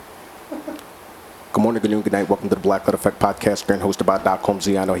Good morning, good noon, good night. Welcome to the Black Letter Effect podcast, and hosted by Dotcom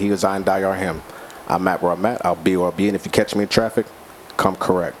Z. I know he is, I and Die are him. I'm Matt where I'm at. I'll be where I'll be, and if you catch me in traffic, come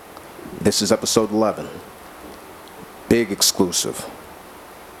correct. This is episode 11. Big exclusive.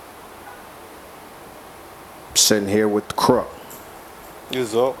 Sitting here with the Crook.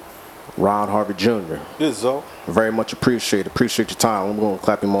 Yes, up. Ron Harvey Jr. Yes, up. Very much appreciate your time. I'm going to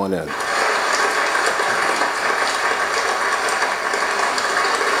clap him on in.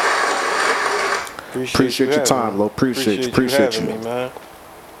 Appreciate your time, Lo. Appreciate you. Me, man.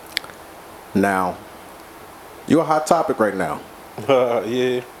 Now, you're a hot topic right now.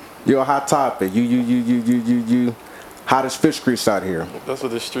 Yeah. You're a hot topic. You. Hottest fish grease out here. That's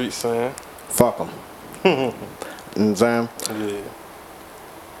what the streets saying. Fuck them. You know what I'm saying? Yeah.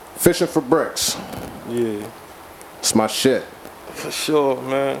 Fishing for bricks. Yeah. It's my shit. For sure,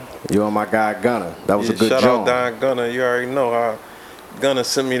 man. You and my guy Gunna. That was a good shout job. out Don Gunna. You already know how Gunna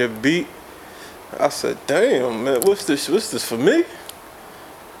sent me the beat. I said, damn, man, what's this for me?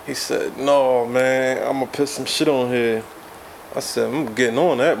 He said, no, man, I'm going to put some shit on here. I said, I'm getting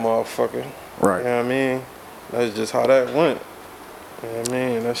on that motherfucker. Right. You know what I mean? That's just how that went. You know what I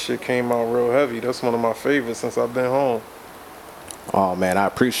mean? That shit came out real heavy. That's one of my favorites since I've been home. Oh, man, I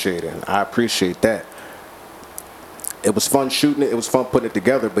appreciate it. I appreciate that. It was fun shooting it. It was fun putting it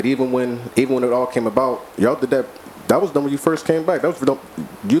together. But even when it all came about, y'all did that. That was done when you first came back.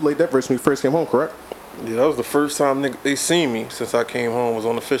 You laid that verse when you first came home, correct? Yeah, that was the first time they seen me since I came home. Was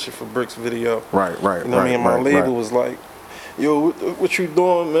on the Fishing for Bricks video. Right. You know what I mean? My label was like, yo, what you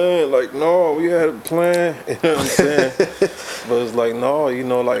doing, man? Like, no, we had a plan. You know what I'm saying? But it's like, no, you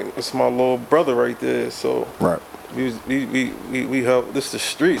know, like, it's my little brother right there. So right. we help. This the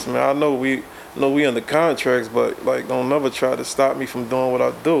streets, man. I know we under contracts, but like, don't never try to stop me from doing what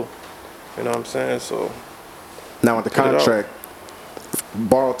I do. You know what I'm saying? So. Now, with the contract,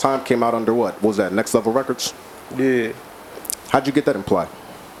 Borrowed Time came out under what? Was that Next Level Records? Yeah. How'd you get that in play?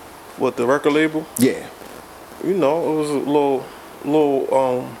 What, the record label? Yeah. You know, it was a little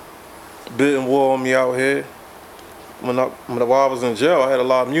bidding war on me out here. While I was in jail, I had a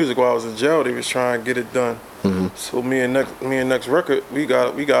lot of music. While I was in jail, they was trying to get it done. Mm-hmm. So me and Next Record, we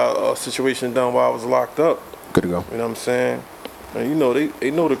got a situation done while I was locked up. Good to go. You know what I'm saying? And you know,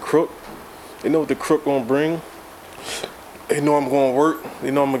 they know the Crook. They know what the Crook gonna bring. They know I'm gonna work.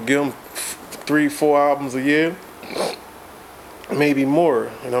 They know I'm gonna give them 3-4 albums a year, maybe more.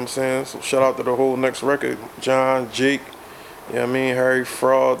 You know what I'm saying? So shout out to the whole Next Record, John, Jake, you know what I mean, Harry,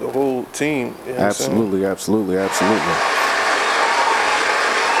 Fraud, the whole team. You know absolutely.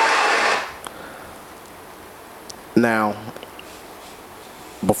 Now,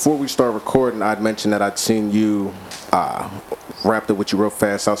 before we start recording, I'd mentioned that I'd seen you rapped it with you real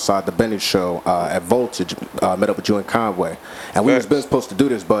fast outside the Benny show at Voltage. Met up with you in Conway, and we was been supposed to do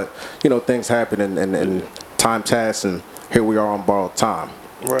this, but you know, things happen and time tasks, and here we are on Borrowed Time.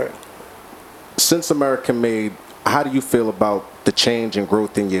 Right. Since American Made, how do you feel about the change and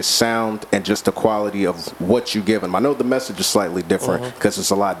growth in your sound and just the quality of what you give them? I know the message is slightly different because it's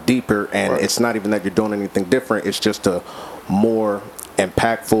a lot deeper, and it's not even that you're doing anything different. It's just a more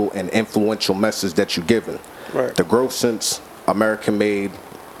impactful and influential message that you're giving. Right. The growth since American Made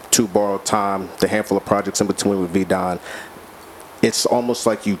to Borrowed Time, the handful of projects in between with V-Don, it's almost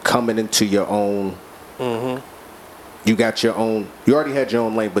like you coming into your own. You got your own. You already had your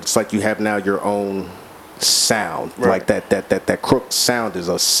own lane, but it's like you have now your own sound. Right. Like that Crook sound is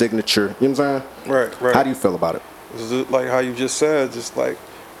a signature. You know what I'm saying? Right. How do you feel about it? It's like how you just said, just like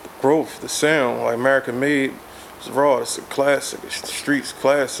the growth, the sound. Like American Made, it's raw. It's a classic. It's the streets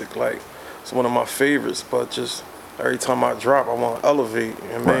classic. Like it's one of my favorites. But just every time I drop, I want to elevate. You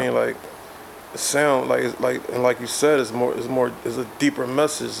know what I mean? Like the sound, like you said, it's a deeper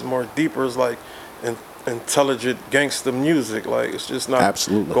message. It's more deeper. It's like intelligent gangster music. Like it's just not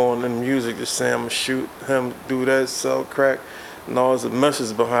going in music just saying I'm gonna shoot him, do that, sell crack. No, there's a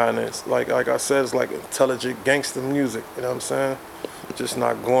message behind it. It's like I said, it's like intelligent gangster music. You know what I'm saying? Just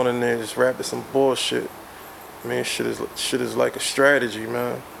not going in there just rapping some bullshit. I mean, shit is like a strategy,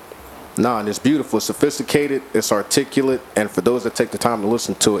 man. Nah, and it's beautiful, it's sophisticated, it's articulate, and for those that take the time to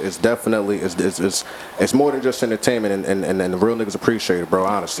listen to it, it's definitely it's more than just entertainment, and the real niggas appreciate it, bro.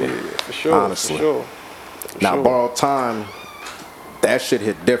 Honestly, yeah, for sure. Honestly, for now sure. Borrowed Time, that shit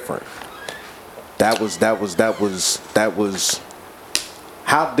hit different. That was.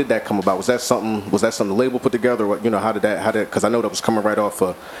 How did that come about? Was that something the label put together? Or, you know, how did because I know that was coming right off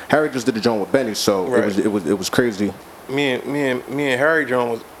of Harry just did the joint with Benny, so it was crazy. Me and Harry John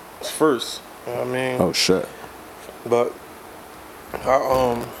was first. You know what I mean? Oh shit. But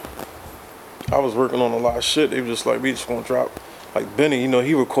I was working on a lot of shit. They were just like, we just gonna drop like Benny, you know,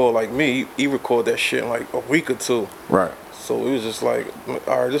 he recorded like me. He recorded that shit in like a week or two. Right. So it was just like,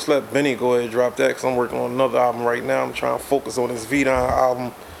 all right, just let Benny go ahead and drop that, because I'm working on another album right now. I'm trying to focus on this V-Don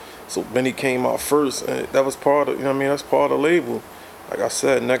album. So Benny came out first, and that was part of, you know what I mean, that's part of the label. Like I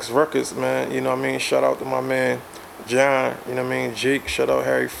said, Next Records, man, you know what I mean, shout out to my man John, you know what I mean, Jake, shout out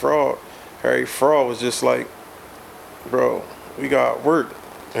Harry Fraud. Harry Fraud was just like, bro, we got work,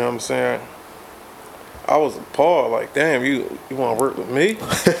 you know what I'm saying? I was appalled, like, damn, you want to work with me?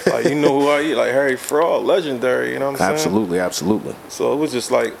 Like, you know who I am, like Harry Fraud, legendary, you know what I'm saying? Absolutely, absolutely. So it was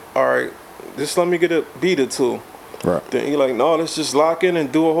just like, all right, just let me get a beat or two. Right. Then he like, no, let's just lock in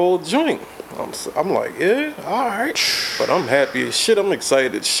and do a whole joint. I'm like, yeah, all right. But I'm happy as shit. I'm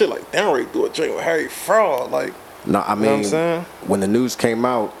excited as shit. Like, damn, right, do a joint with Harry Fraud. Like, no, I mean, you know what I'm saying? When the news came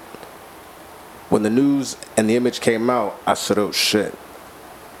out, when the news and the image came out, I said, oh shit.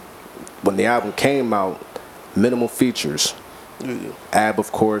 When the album came out, minimal features. Yeah. Ab,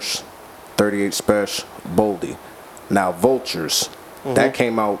 of course, 38 Special, Boldy. Now, Vultures, that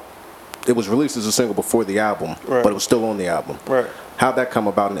came out, it was released as a single before the album, Right. but it was still on the album. Right. How'd that come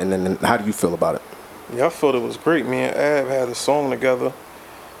about, and then how do you feel about it? Yeah, I felt it was great. Me and Ab had a song together,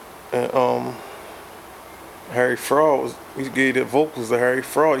 and Harry Fraud was, we gave the vocals to Harry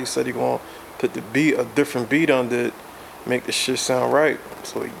Fraud. He said he gonna put the beat, a different beat under it, make the shit sound right.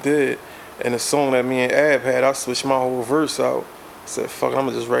 So he did. And the song that me and Ab had, I switched my whole verse out. I said, fuck it, I'm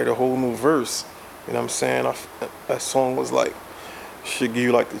gonna just write a whole new verse. You know what I'm saying? That song was like, should give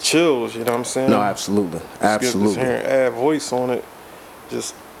you like the chills, you know what I'm saying? No, absolutely. Absolutely. Just hearing Ab voice on it,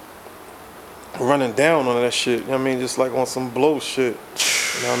 just running down on that shit. You know what I mean? Just like on some blow shit.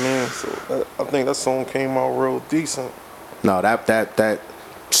 You know what I mean? So I think that song came out real decent. No, that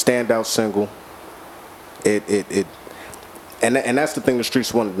standout single. And that's the thing the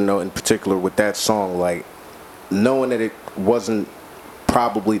streets wanted to know in particular with that song, like knowing that it wasn't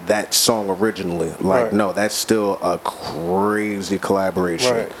probably that song originally. Like, Right. no, that's still a crazy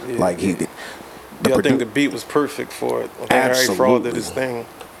collaboration. Right, yeah, like yeah. I think the beat was perfect for it. I think Harry Fraud did his thing.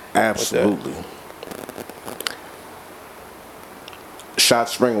 Absolutely.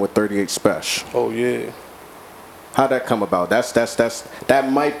 Shots Ring with 38 Special. Oh yeah. How'd that come about?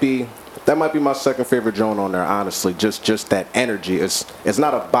 That might be my second favorite joint on there, honestly. Just that energy. It's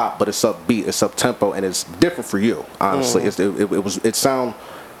not a bop, but it's upbeat, it's up tempo, and it's different for you, honestly. It sound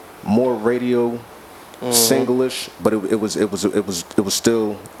more radio single-ish, but it was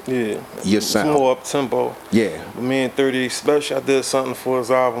still your sound. It's more up tempo. Yeah. But me and 38 Special, I did something for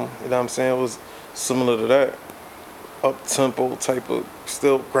his album. You know what I'm saying? It was similar to that. Up tempo type of,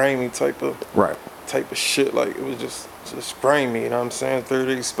 still grimy type of shit. Like, it was just grimy, you know what I'm saying?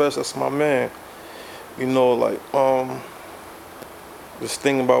 38 Special, that's my man. You know, like, this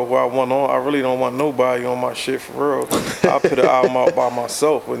thing about who I want on, I really don't want nobody on my shit for real. I put an album out by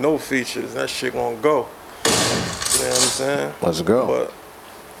myself with no features, that shit gonna go. You know what I'm saying? Let's go. But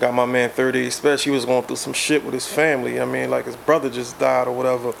got my man 38 Special, he was going through some shit with his family. I mean, like his brother just died or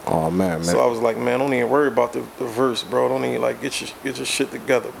whatever. Oh man. So I was like, man, don't even worry about the verse, bro. Don't even like get your shit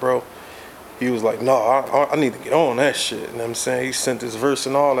together, bro. He was like, no, I need to get on that shit. You know what I'm saying? He sent his verse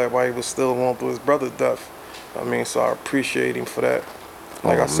and all that while he was still going through his brother's death. I mean, so I appreciate him for that.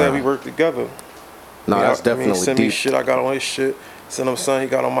 Like I said, we worked together. No, that's definitely he sent deep. me shit, I got on his shit. Sent him something, he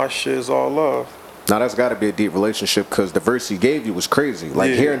got on my shit. It's all love. Now that's got to be a deep relationship, because the verse he gave you was crazy.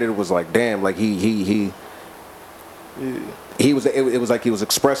 Like hearing it was like, damn, like he was. It was like he was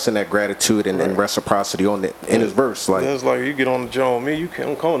expressing that gratitude and reciprocity on it in his verse. Like, it's like, you get on the joint with me, you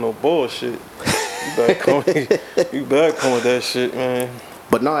can't come with no bullshit. You better come with that shit, man.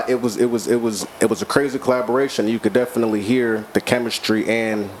 But no, it was a crazy collaboration. You could definitely hear the chemistry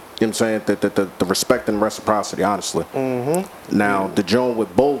and, you know what I'm saying, the respect and reciprocity, honestly. Now, the joint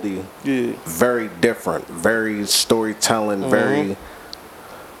with Boldy, very different, very storytelling, very.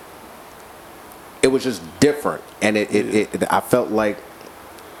 It was just different, and I felt like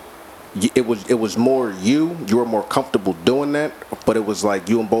it was more you were more comfortable doing that, but it was like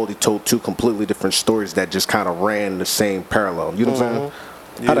you and Boldy told two completely different stories that just kind of ran the same parallel. You know what I'm saying?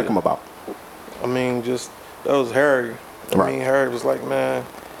 How'd that come about? I mean, that was Harry. I mean, Harry was like, man,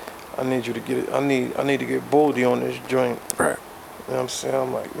 I need you to get it. I need to get Boldy on this joint. Right. You know what I'm saying?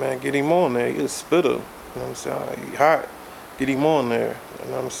 I'm like, man, get him on there. He's a spitter. You know what I'm saying? He hot. Get him on there.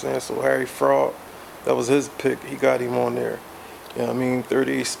 You know what I'm saying? So Harry Fraud, that was his pick. He got him on there. You know what I mean?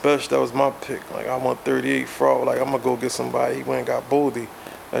 38 Special, that was my pick. Like, I want 38 Fraud. Like, I'm going to go get somebody. He went and got Boldy.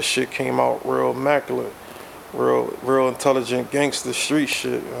 That shit came out real immaculate. Real intelligent gangster street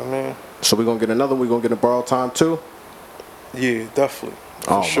shit, you know what I mean? So we're going to get another one? We're going to get a Borrowed Time too? Yeah, definitely.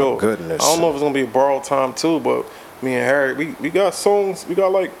 For oh, sure. My goodness. I don't know if it's going to be a Borrowed Time too, but me and Harry, we got songs. We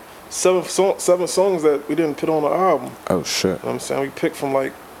got like seven songs that we didn't put on the album. Oh shit! You know what I'm saying, we picked from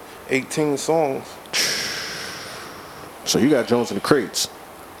like 18 songs. So you got Jones in the crates.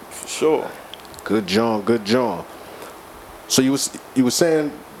 For sure. Good John, good John. So you was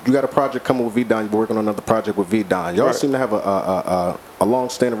saying you got a project coming with V-Don. You're working on another project with V-Don. Y'all Right. seem to have a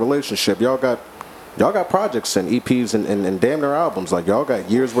long-standing relationship. Y'all got projects and EPs and damn near albums. Like y'all got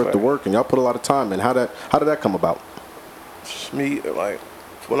years worth of work and y'all put a lot of time in. How did that come about? Just me, like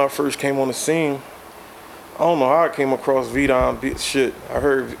when I first came on the scene, I don't know how I came across V-Don beats shit. I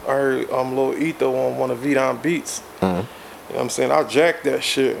heard Lil Etho on one of V-Don beats. Mm-hmm. You know what I'm saying? I jacked that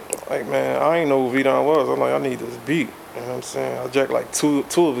shit. Like, man, I ain't know who V-Don was. I'm like, I need this beat. You know what I'm saying? I jacked like two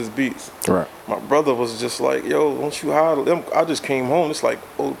of his beats. Right. My brother was just like, yo, don't you holler them? I just came home. It's like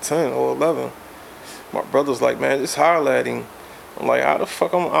 010 or 11. My brother's like, man, just holler at him. I'm like, how the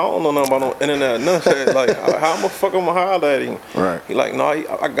fuck I don't know nothing about no internet, none of that. Like, how the fuck I'm gonna holler at him? Right. He like, no,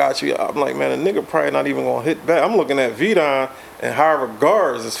 I got you. I'm like, man, a nigga probably not even gonna hit back. I'm looking at V-Don and high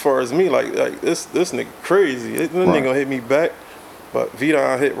regards as far as me. Like this nigga crazy. This nigga gonna hit me back. But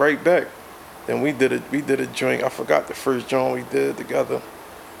V-Don hit right back. Then we did a joint. I forgot the first joint we did together.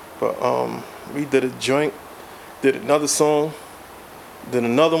 But we did a joint, did another song, did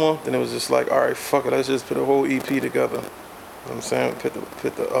another one. Then it was just like, all right, fuck it, let's just put a whole EP together. You know what I'm saying?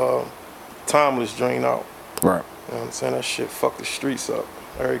 Put the Timeless joint out. Right. You know what I'm saying? That shit fucked the streets up.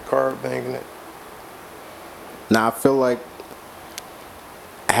 Every car banging it. Now I feel like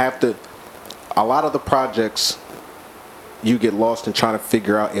a lot of the projects you get lost in trying to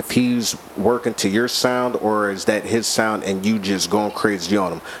figure out if he's working to your sound or is that his sound and you just going crazy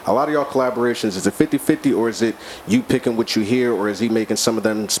on him. A lot of y'all collaborations, is it 50-50 or is it you picking what you hear or is he making some of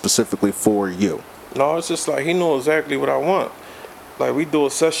them specifically for you? No, it's just like he knows exactly what I want. Like we do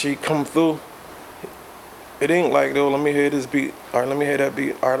a session, he come through. It ain't like, yo, let me hear this beat. All right, let me hear that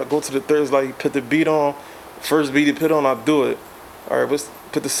beat. All right, I go to the third, like he put the beat on. First beat he put on, I do it. All right, let's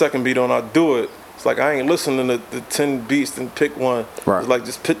put the second beat on, I do it. It's like I ain't listening to the 10 beats and pick one. Right. It's like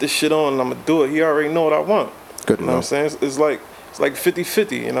just put this shit on and I'm gonna do it. He already know what I want. Good You know what I'm saying? It's like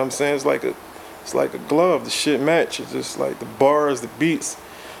 50-50, you know what I'm saying? It's like a glove, the shit match. It's just like the bars, the beats.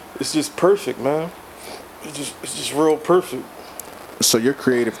 It's just perfect, man. It's just real perfect. So your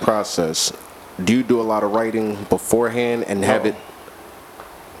creative process, do you do a lot of writing beforehand and have it?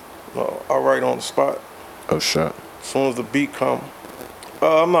 No, I write on the spot. Oh shit. As soon as the beat come.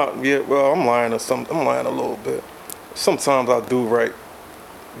 I'm not yet. Well, I'm lying or something. I'm lying a little bit. Sometimes I do write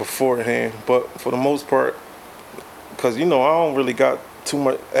beforehand, but for the most part, because I don't really got too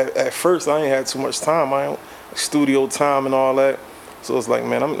much. At first, I ain't had too much time. I ain't studio time and all that. So it's like,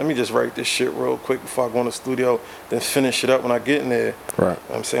 man, let me just write this shit real quick before I go in the studio, then finish it up when I get in there. Right. You know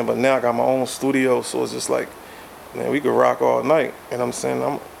what I'm saying? But now I got my own studio, so it's just like, man, we could rock all night. You know what I'm saying?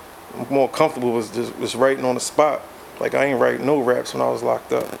 I'm more comfortable with just writing on the spot. Like, I ain't write no raps when I was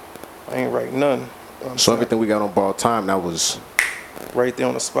locked up. I ain't write none. You know what I'm So saying? everything we got on Borrowed Time, that was... Right there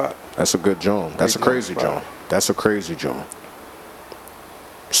on the spot. That's a good joint. That's a Right there on crazy the spot. joint. That's a crazy joint.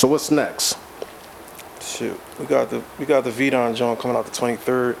 So what's next? Shit, we got the V-Don joint coming out the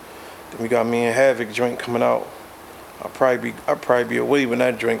 23rd. Then we got Me and Havoc joint coming out. I'll probably be away when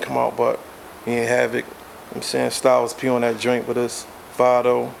that joint come out, but Me and Havoc, I'm saying Styles P on that joint with us,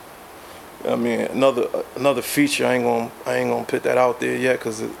 Vado. I mean another feature. I ain't gonna put that out there yet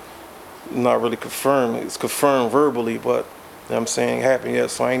because it's not really confirmed. It's confirmed verbally, but you know what I'm saying, ain't happened yet,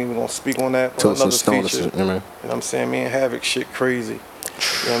 so I ain't even gonna speak on that. But another feature. You know what I'm saying? Me and Havoc shit crazy.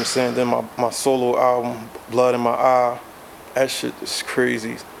 You know what I'm saying? Then my solo album, Blood in My Eye, that shit is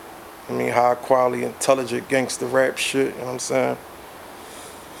crazy. I mean, high quality, intelligent gangster rap shit, you know what I'm saying?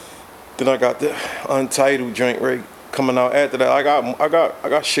 Then I got the Untitled joint right coming out after that. I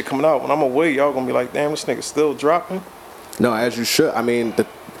got shit coming out. When I'm away, y'all gonna be like, damn, this nigga still dropping? No, as you should. I mean,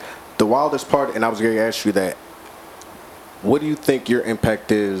 the wildest part, and I was going to ask you that, what do you think your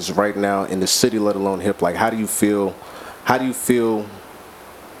impact is right now in the city, let alone hip? Like, how do you feel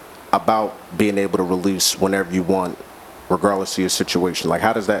about being able to release whenever you want, regardless of your situation? Like,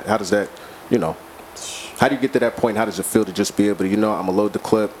 how does that, how do you get to that point? How does it feel to just be able to, I'm gonna load the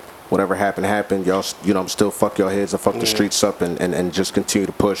clip, whatever happened, y'all, I'm still fuck your heads and fuck the streets up and just continue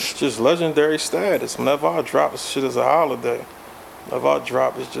to push? It's just legendary status. Whenever I drop, this shit is a holiday. Whenever I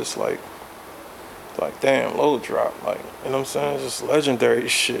drop, it's just like damn, load drop. Like, you know what I'm saying? It's just legendary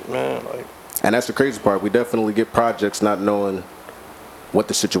shit, man. Like, and that's the crazy part. We definitely get projects not knowing what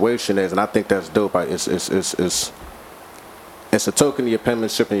the situation is, and I think that's dope. It's a token of your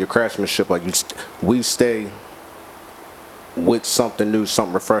penmanship and your craftsmanship. Like, we stay with something new,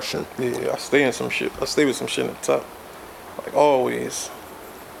 something refreshing. Yeah, I stay in some shit. I stay with some shit in the top, like always.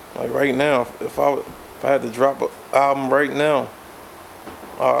 Like right now, if I had to drop an album right now,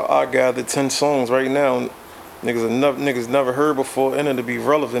 I gather 10 songs right now. Niggas never heard before, and it'll be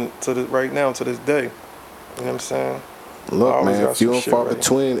relevant to the right now to this day. You know what I'm saying? Look, man, few and far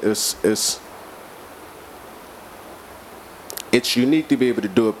between. It's unique to be able to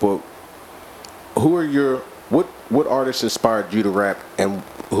do it, but who are your what artists inspired you to rap, and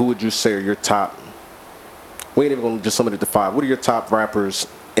who would you say are your top? We ain't even gonna just limit it to 5. What are your top rappers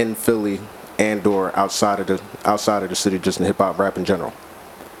in Philly and/or outside of the city, just in hip hop rap in general?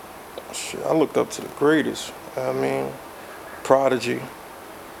 Shit, I looked up to the greatest. I mean, Prodigy.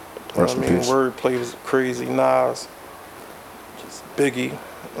 Rest in peace. Wordplay was crazy. Nas, just Biggie. You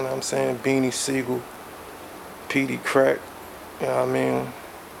know what I'm saying? Beanie Siegel, Petey Crack. You know what I mean?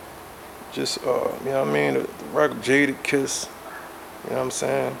 Just you know what I mean? The record Jaded Kiss. You know what I'm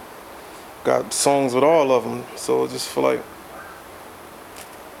saying? Got songs with all of them, so I just feel like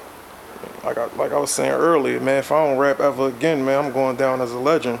I was saying earlier, man. If I don't rap ever again, man, I'm going down as a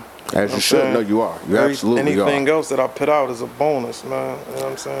legend. As you should. No, you are. You absolutely are. Anything else that I put out is a bonus, man. You know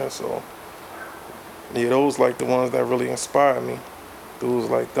what I'm saying? So, yeah, those like the ones that really inspire me. Dudes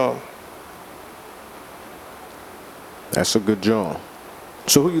like them. That's a good job.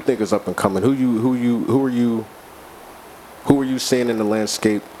 So, who you think is up and coming? Who are you seeing in the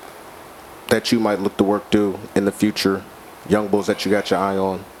landscape that you might look to work through in the future? Young bulls that you got your eye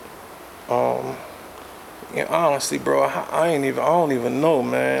on. Yeah, honestly, bro, I don't even know,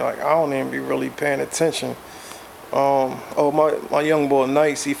 man. Like, I don't even be really paying attention. My young boy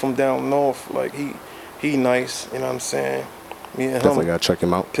Nice, he from down north. Like, he nice, you know what I'm saying? Me and Definitely him gotta check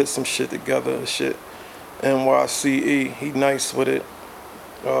him out. put some shit together and shit. NYCE, he nice with it.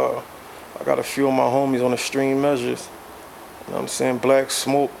 I got a few of my homies on Extreme Measures. You know what I'm saying? Black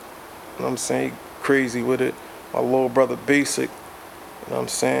Smoke, you know what I'm saying? He crazy with it. My little brother Basic, you know what I'm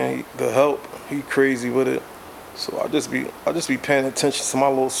saying? The Help, he crazy with it. So I just be paying attention to my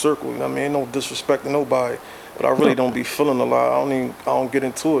little circle, you know what I mean? Ain't no disrespect to nobody, but I really don't be feeling a lot. I don't get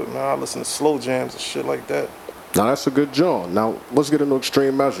into it, man. I listen to slow jams and shit like that. Now that's a good job. Now let's get into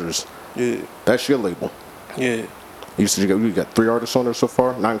Extreme Measures. Yeah. That's your label. Yeah. You said you got 3 artists on there so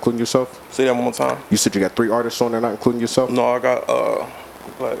far, not including yourself? Say that one more time. You said you got 3 artists on there, not including yourself? No, I got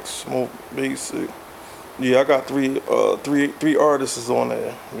Black Smoke, Basic. Yeah, I got three artists on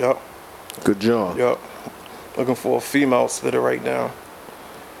there. Yup. Good job. Yup. Looking for a female spitter right now.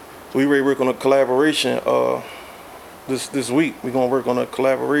 So we ready to work on a collaboration. This week we're gonna work on a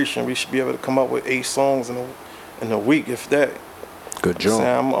collaboration. We should be able to come up with 8 songs in a week, if that. Good job.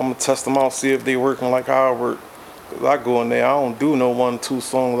 I'm gonna test them out, see if they working like how I work. Cause I go in there, I don't do no 1, 2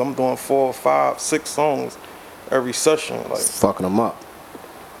 songs. I'm doing 4, 5, 6 songs every session. Like fucking them up.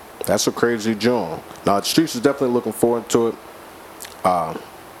 That's a crazy job. Now the streets is definitely looking forward to it.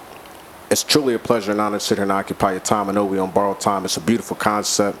 It's truly a pleasure and honor to sit here and occupy your time. I know we on borrowed time. It's a beautiful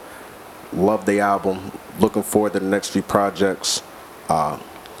concept. Love the album. Looking forward to the next few projects.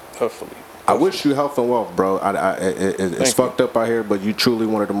 Definitely. I wish you health and wealth, bro. It's fucked up out here, but you truly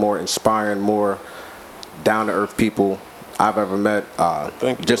one of the more inspiring, more down-to-earth people I've ever met.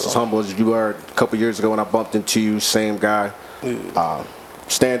 Thank you, just bro. as humble as you were a couple years ago when I bumped into you, same guy. Yeah.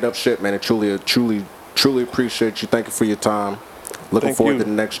 Stand-up shit, man. I truly appreciate you. Thank you for your time. Looking forward to the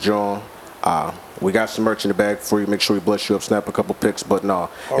next John. We got some merch in the bag for you. Make sure we bless you up, snap a couple pics. But no,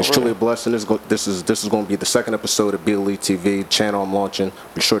 it's truly a blessing. This is going to be the 2nd episode of BLE TV channel I'm launching.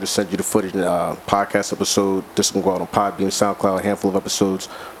 Be sure to send you the footage in podcast episode. This is going to go out on Podbean, SoundCloud, a handful of episodes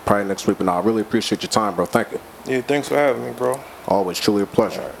probably next week. But no, I really appreciate your time, bro. Thank you. Yeah, thanks for having me, bro. Always, truly a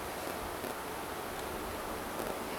pleasure. All right.